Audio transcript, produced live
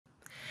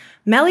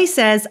Melly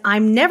says,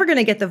 I'm never going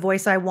to get the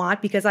voice I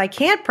want because I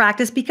can't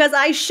practice because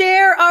I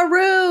share a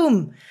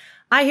room.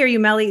 I hear you,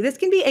 Melly. This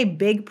can be a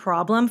big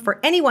problem for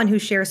anyone who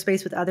shares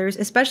space with others,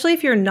 especially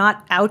if you're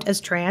not out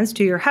as trans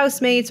to your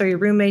housemates or your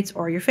roommates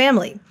or your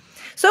family.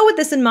 So with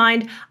this in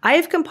mind, I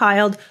have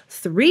compiled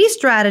 3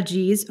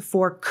 strategies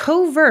for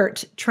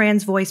covert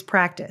trans voice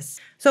practice.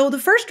 So the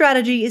first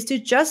strategy is to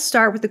just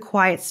start with the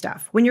quiet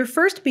stuff. When you're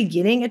first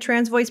beginning a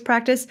trans voice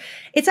practice,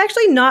 it's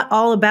actually not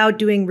all about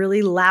doing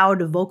really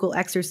loud vocal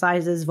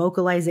exercises,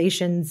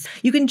 vocalizations.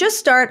 You can just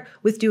start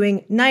with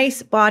doing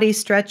nice body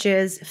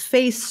stretches,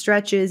 face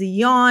stretches,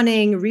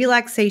 yawning,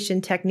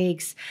 relaxation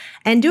techniques,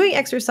 and doing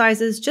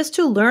exercises just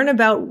to learn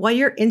about what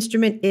your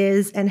instrument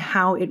is and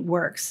how it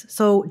works.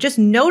 So just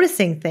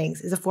noticing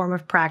things is a form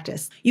of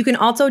practice. You can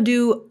also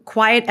do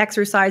quiet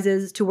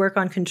exercises to work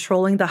on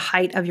controlling the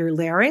height of your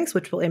larynx,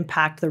 which will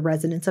impact the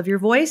resonance of your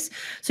voice.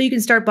 So you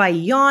can start by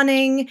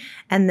yawning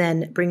and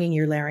then bringing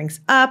your larynx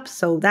up.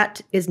 So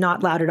that is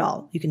not loud at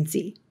all, you can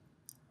see.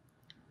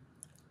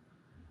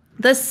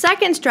 The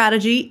second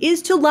strategy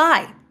is to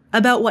lie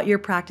about what you're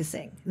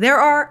practicing. There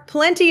are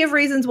plenty of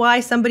reasons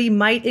why somebody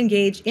might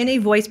engage in a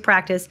voice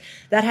practice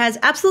that has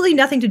absolutely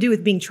nothing to do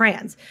with being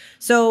trans.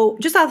 So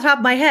just off the top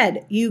of my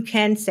head, you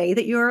can say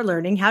that you're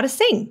learning how to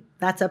sing.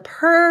 That's a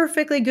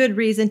perfectly good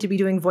reason to be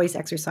doing voice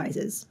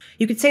exercises.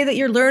 You could say that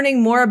you're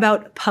learning more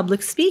about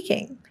public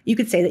speaking. You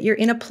could say that you're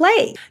in a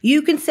play.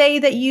 You can say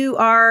that you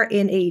are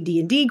in a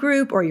D&D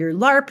group or you're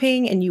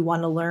LARPing and you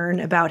want to learn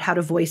about how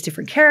to voice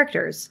different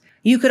characters.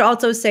 You could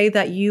also say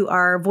that you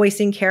are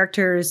voicing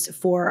characters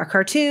for a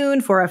cartoon,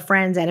 for a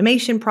friend's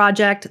animation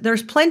project.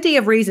 There's plenty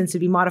of reasons to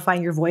be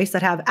modifying your voice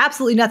that have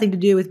absolutely nothing to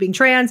do with being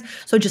trans,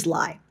 so just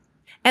lie.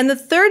 And the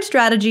third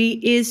strategy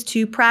is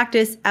to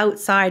practice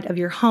outside of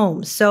your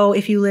home. So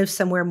if you live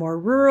somewhere more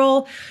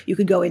rural, you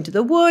could go into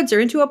the woods or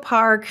into a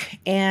park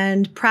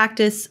and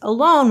practice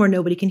alone where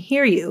nobody can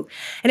hear you.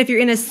 And if you're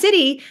in a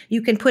city,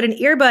 you can put an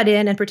earbud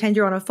in and pretend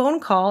you're on a phone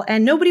call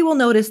and nobody will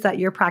notice that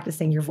you're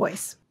practicing your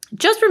voice.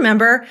 Just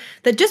remember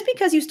that just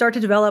because you start to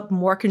develop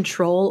more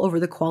control over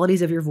the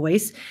qualities of your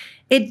voice,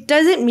 it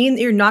doesn't mean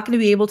that you're not going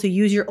to be able to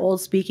use your old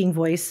speaking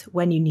voice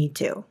when you need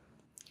to.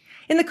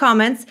 In the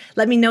comments,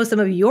 let me know some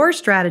of your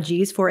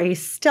strategies for a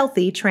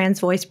stealthy trans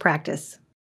voice practice.